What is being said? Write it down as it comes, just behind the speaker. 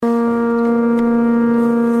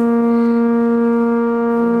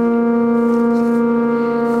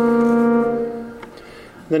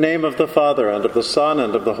In the name of the Father, and of the Son,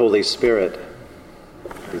 and of the Holy Spirit.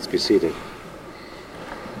 Please be seated.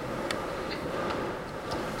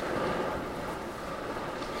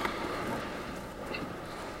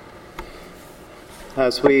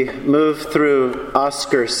 As we move through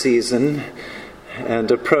Oscar season and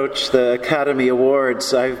approach the Academy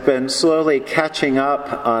Awards, I've been slowly catching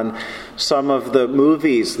up on some of the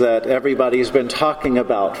movies that everybody's been talking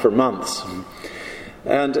about for months.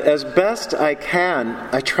 And as best I can,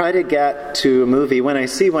 I try to get to a movie. When I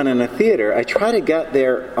see one in a theater, I try to get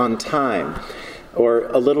there on time or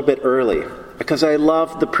a little bit early because I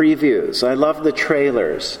love the previews. I love the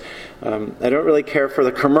trailers. I don't really care for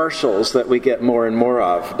the commercials that we get more and more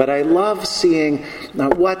of, but I love seeing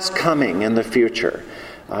what's coming in the future.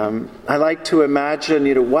 I like to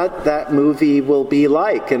imagine, what that movie will be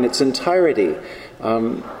like in its entirety.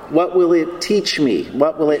 What will it teach me?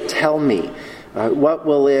 What will it tell me? What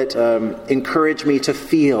will it encourage me to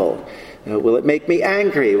feel? Will it make me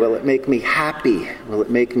angry? Will it make me happy? Will it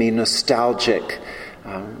make me nostalgic?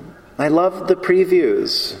 I love the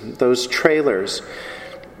previews, those trailers.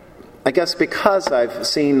 I guess because I've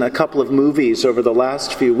seen a couple of movies over the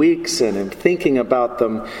last few weeks and am thinking about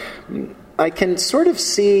them, I can sort of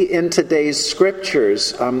see in today's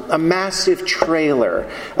scriptures a massive trailer,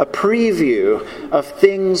 a preview of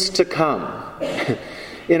things to come.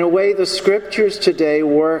 In a way, the scriptures today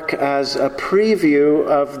work as a preview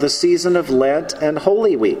of the season of Lent and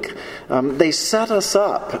Holy Week. They set us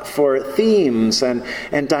up for themes and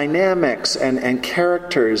dynamics and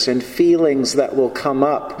characters and feelings that will come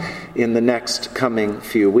up in the next coming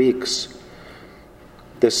few weeks.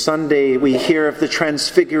 This Sunday, we hear of the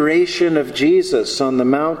transfiguration of Jesus on the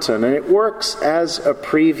mountain, and it works as a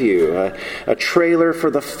preview, a trailer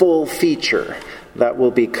for the full feature that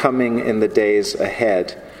will be coming in the days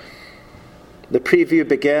ahead. The preview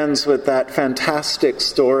begins with that fantastic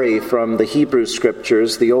story from the Hebrew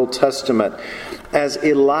Scriptures, the Old Testament, as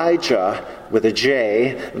Elijah, with a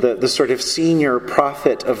J, the sort of senior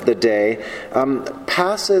prophet of the day,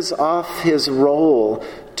 passes off his role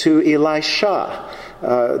to Elisha,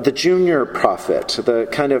 the junior prophet, the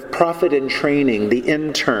kind of prophet in training, the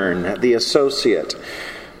intern, the associate.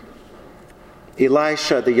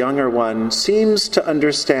 Elisha, the younger one, seems to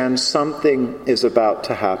understand something is about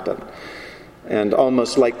to happen. And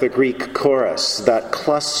almost like the Greek chorus, that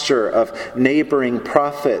cluster of neighboring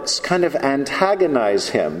prophets kind of antagonize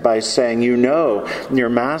him by saying, your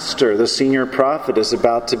master, the senior prophet, is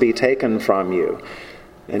about to be taken from you.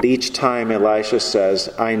 And each time Elisha says,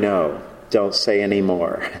 I know, don't say any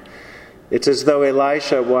more. It's as though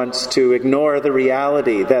Elisha wants to ignore the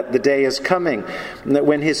reality that the day is coming, and that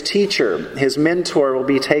when his teacher, his mentor, will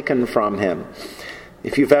be taken from him.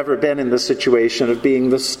 If you've ever been in the situation of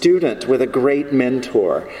being the student with a great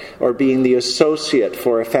mentor, or being the associate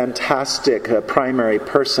for a fantastic primary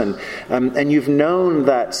person, and you've known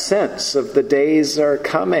that sense of the days are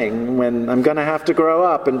coming when I'm going to have to grow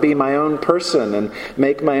up and be my own person and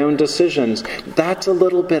make my own decisions, that's a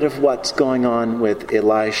little bit of what's going on with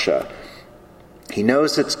Elisha. He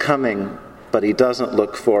knows it's coming, but he doesn't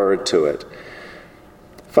look forward to it.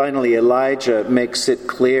 Finally, Elijah makes it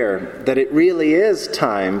clear that it really is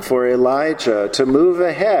time for Elijah to move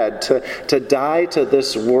ahead, to die to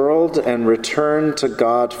this world and return to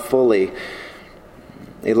God fully.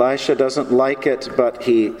 Elisha doesn't like it, but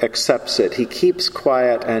he accepts it. He keeps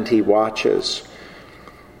quiet and he watches.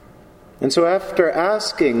 And so after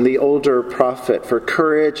asking the older prophet for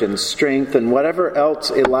courage and strength and whatever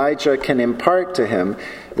else Elijah can impart to him,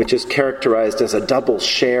 which is characterized as a double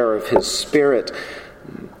share of his spirit,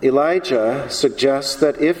 Elijah suggests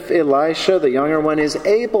that if Elisha, the younger one, is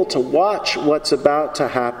able to watch what's about to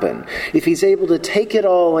happen, if he's able to take it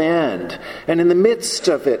all in, and in the midst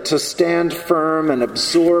of it to stand firm and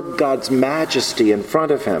absorb God's majesty in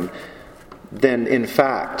front of him, then in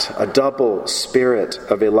fact a double spirit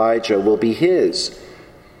of Elijah will be his.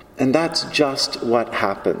 And that's just what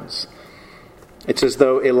happens. It's as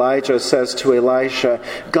though Elijah says to Elisha,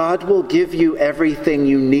 God will give you everything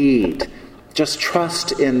you need. Just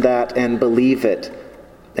trust in that and believe it,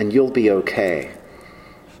 and you'll be okay.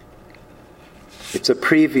 It's a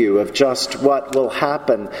preview of just what will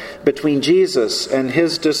happen between Jesus and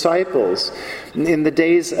his disciples. In the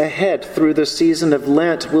days ahead, through the season of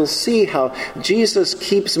Lent, we'll see how Jesus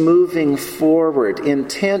keeps moving forward,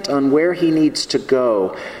 intent on where he needs to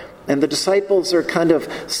go. And the disciples are kind of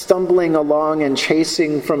stumbling along and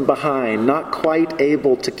chasing from behind, not quite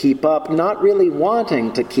able to keep up, not really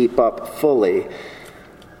wanting to keep up fully.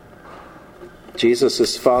 Jesus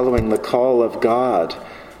is following the call of God,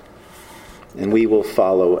 and we will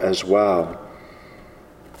follow as well.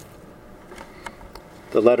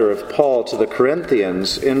 The letter of Paul to the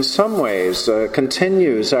Corinthians, in some ways,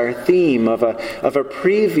 continues our theme of a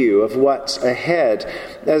preview of what's ahead.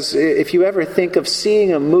 As if you ever think of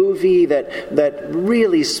seeing a movie that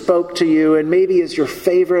really spoke to you and maybe is your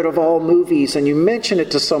favorite of all movies, and you mention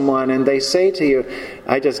it to someone and they say to you,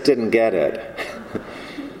 "I just didn't get it."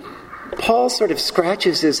 Paul sort of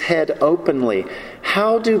scratches his head openly.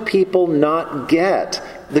 How do people not get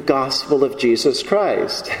the gospel of Jesus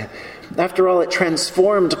Christ? After all, it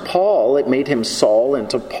transformed Paul. It made him Saul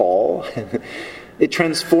into Paul. It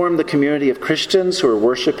transformed the community of Christians who were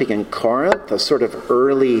worshiping in Corinth, a sort of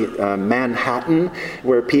early Manhattan,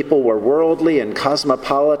 where people were worldly and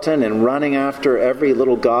cosmopolitan and running after every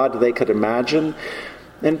little god they could imagine.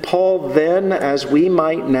 And Paul then, as we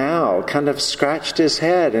might now, kind of scratched his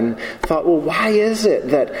head and thought, well, why is it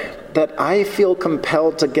that I feel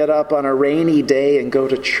compelled to get up on a rainy day and go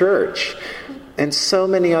to church? And so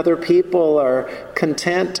many other people are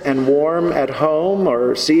content and warm at home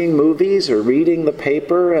or seeing movies or reading the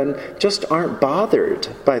paper and just aren't bothered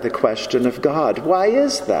by the question of God. Why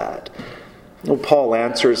is that? Well, Paul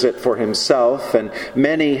answers it for himself, and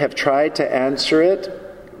many have tried to answer it.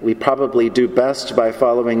 We probably do best by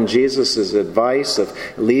following Jesus' advice of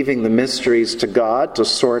leaving the mysteries to God to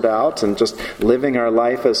sort out and just living our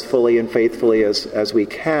life as fully and faithfully as we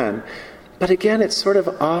can. But again, it sort of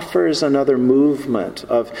offers another movement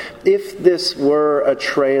of, if this were a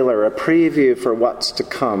trailer, a preview for what's to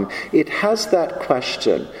come, it has that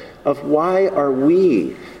question of why are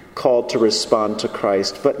we called to respond to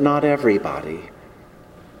Christ, but not everybody?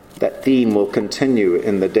 That theme will continue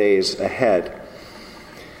in the days ahead.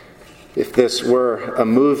 If this were a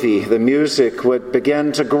movie, the music would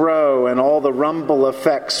begin to grow and all the rumble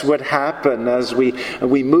effects would happen as we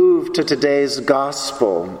move to today's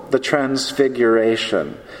gospel, the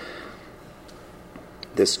Transfiguration.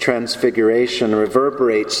 This Transfiguration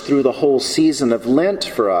reverberates through the whole season of Lent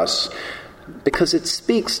for us because it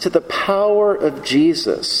speaks to the power of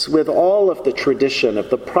Jesus with all of the tradition of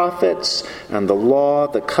the prophets and the law,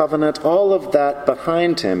 the covenant, all of that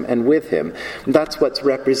behind him and with him. That's what's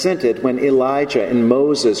represented when Elijah and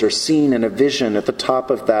Moses are seen in a vision at the top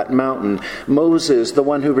of that mountain. Moses, the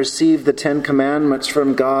one who received the 10 Commandments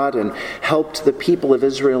from God and helped the people of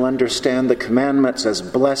Israel understand the commandments as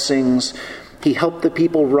blessings. He helped the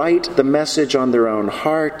people write the message on their own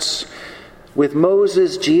hearts. With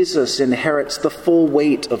Moses, Jesus inherits the full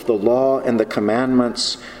weight of the law and the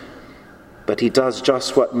commandments, but he does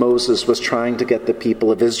just what Moses was trying to get the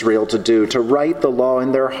people of Israel to do, to write the law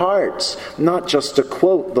in their hearts, not just to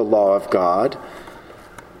quote the law of God.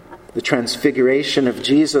 The transfiguration of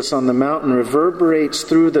Jesus on the mountain reverberates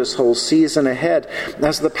through this whole season ahead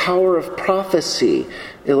as the power of prophecy,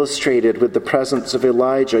 illustrated with the presence of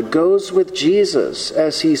Elijah, goes with Jesus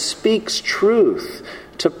as he speaks truth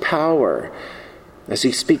to power, as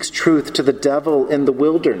he speaks truth to the devil in the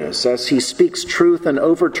wilderness, as he speaks truth and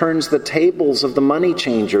overturns the tables of the money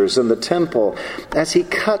changers in the temple, as he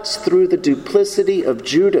cuts through the duplicity of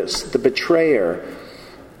Judas, the betrayer.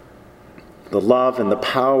 The love and the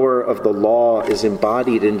power of the law is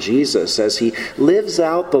embodied in Jesus as he lives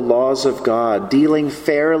out the laws of God, dealing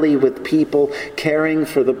fairly with people, caring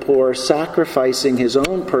for the poor, sacrificing his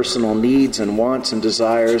own personal needs and wants and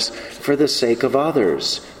desires for the sake of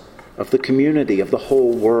others, of the community, of the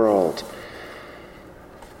whole world.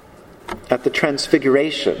 At the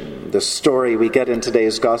Transfiguration, the story we get in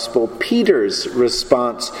today's Gospel, Peter's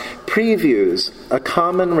response previews a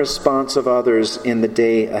common response of others in the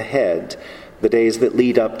day ahead, the days that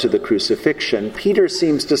lead up to the crucifixion. Peter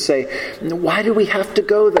seems to say, why do we have to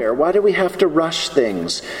go there? Why do we have to rush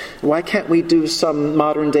things? Why can't we do some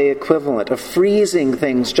modern-day equivalent of freezing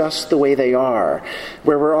things just the way they are,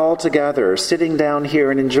 where we're all together, sitting down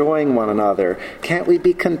here and enjoying one another? Can't we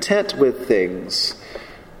be content with things?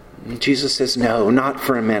 And Jesus says, no, not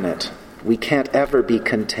for a minute. We can't ever be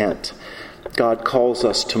content. God calls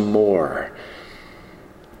us to more.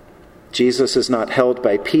 Jesus is not held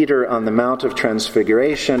by Peter on the Mount of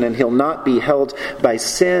Transfiguration, and he'll not be held by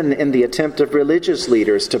sin in the attempt of religious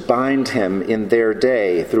leaders to bind him in their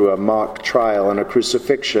day through a mock trial and a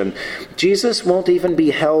crucifixion. Jesus won't even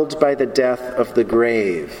be held by the death of the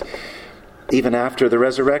grave. Even after the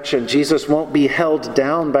resurrection, Jesus won't be held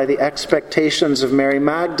down by the expectations of Mary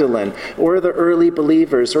Magdalene or the early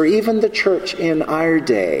believers or even the church in our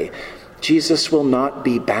day. Jesus will not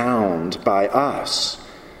be bound by us.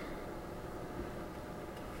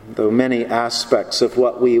 Though many aspects of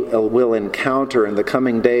what we will encounter in the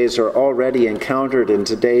coming days are already encountered in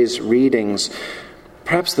today's readings,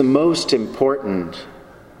 perhaps the most important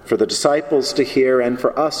for the disciples to hear and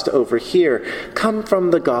for us to overhear come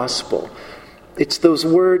from the gospel. It's those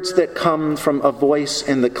words that come from a voice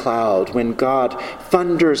in the cloud when God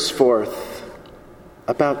thunders forth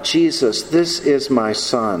about Jesus. This is my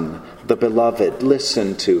Son, the beloved.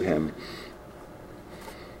 Listen to him.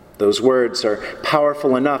 Those words are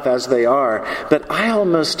powerful enough as they are, but I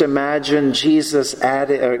almost imagine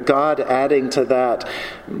God adding to that,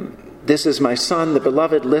 this is my Son, the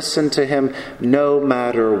beloved, listen to him no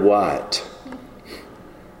matter what.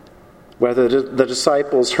 Whether the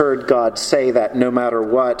disciples heard God say that no matter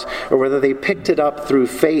what, or whether they picked it up through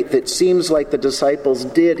faith, it seems like the disciples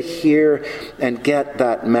did hear and get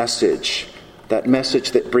that message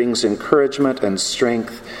that brings encouragement and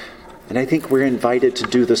strength. And I think we're invited to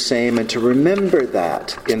do the same and to remember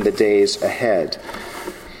that in the days ahead.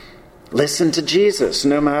 Listen to Jesus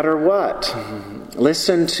no matter what.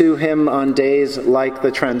 Listen to him on days like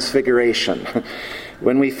the Transfiguration,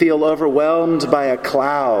 when we feel overwhelmed by a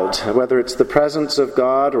cloud, whether it's the presence of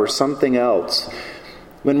God or something else.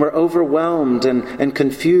 When we're overwhelmed and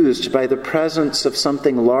confused by the presence of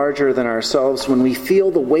something larger than ourselves, when we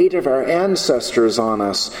feel the weight of our ancestors on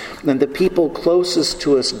us and the people closest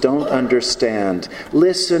to us don't understand,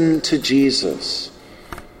 listen to Jesus.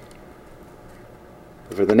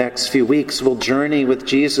 Over the next few weeks, we'll journey with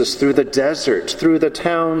Jesus through the desert, through the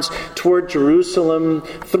towns, toward Jerusalem,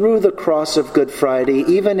 through the cross of Good Friday,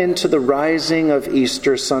 even into the rising of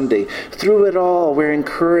Easter Sunday. Through it all, we're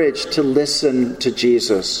encouraged to listen to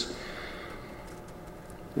Jesus.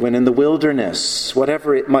 When in the wilderness,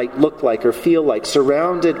 whatever it might look like or feel like,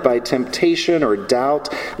 surrounded by temptation or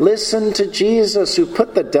doubt, listen to Jesus, who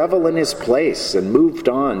put the devil in his place and moved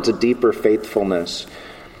on to deeper faithfulness.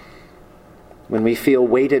 When we feel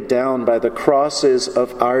weighted down by the crosses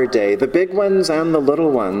of our day, the big ones and the little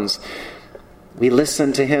ones, we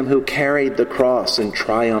listen to him who carried the cross and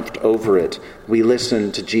triumphed over it. We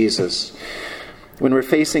listen to Jesus. When we're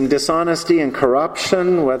facing dishonesty and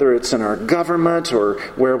corruption, whether it's in our government or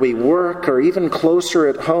where we work or even closer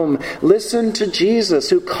at home, listen to Jesus,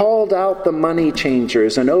 who called out the money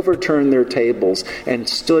changers and overturned their tables and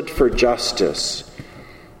stood for justice.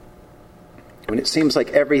 When it seems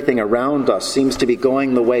like everything around us seems to be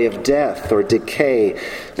going the way of death or decay,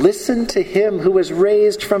 listen to him who was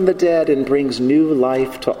raised from the dead and brings new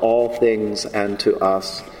life to all things and to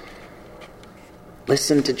us.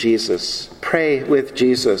 Listen to Jesus. Pray with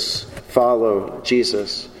Jesus. Follow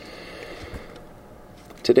Jesus.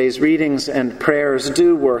 Today's readings and prayers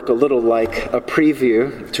do work a little like a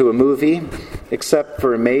preview to a movie, except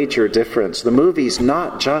for a major difference. The movie's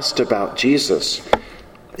not just about Jesus.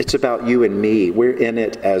 It's about you and me. We're in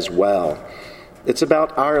it as well. It's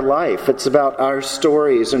about our life. It's about our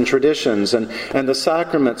stories and traditions and the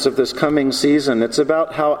sacraments of this coming season. It's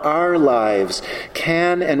about how our lives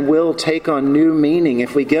can and will take on new meaning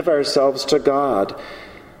if we give ourselves to God.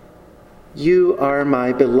 You are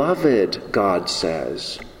my beloved, God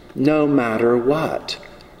says, no matter what.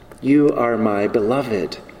 You are my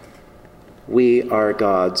beloved. We are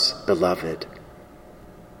God's beloved.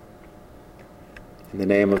 In the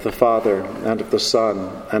name of the Father, and of the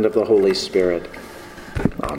Son, and of the Holy Spirit. Amen.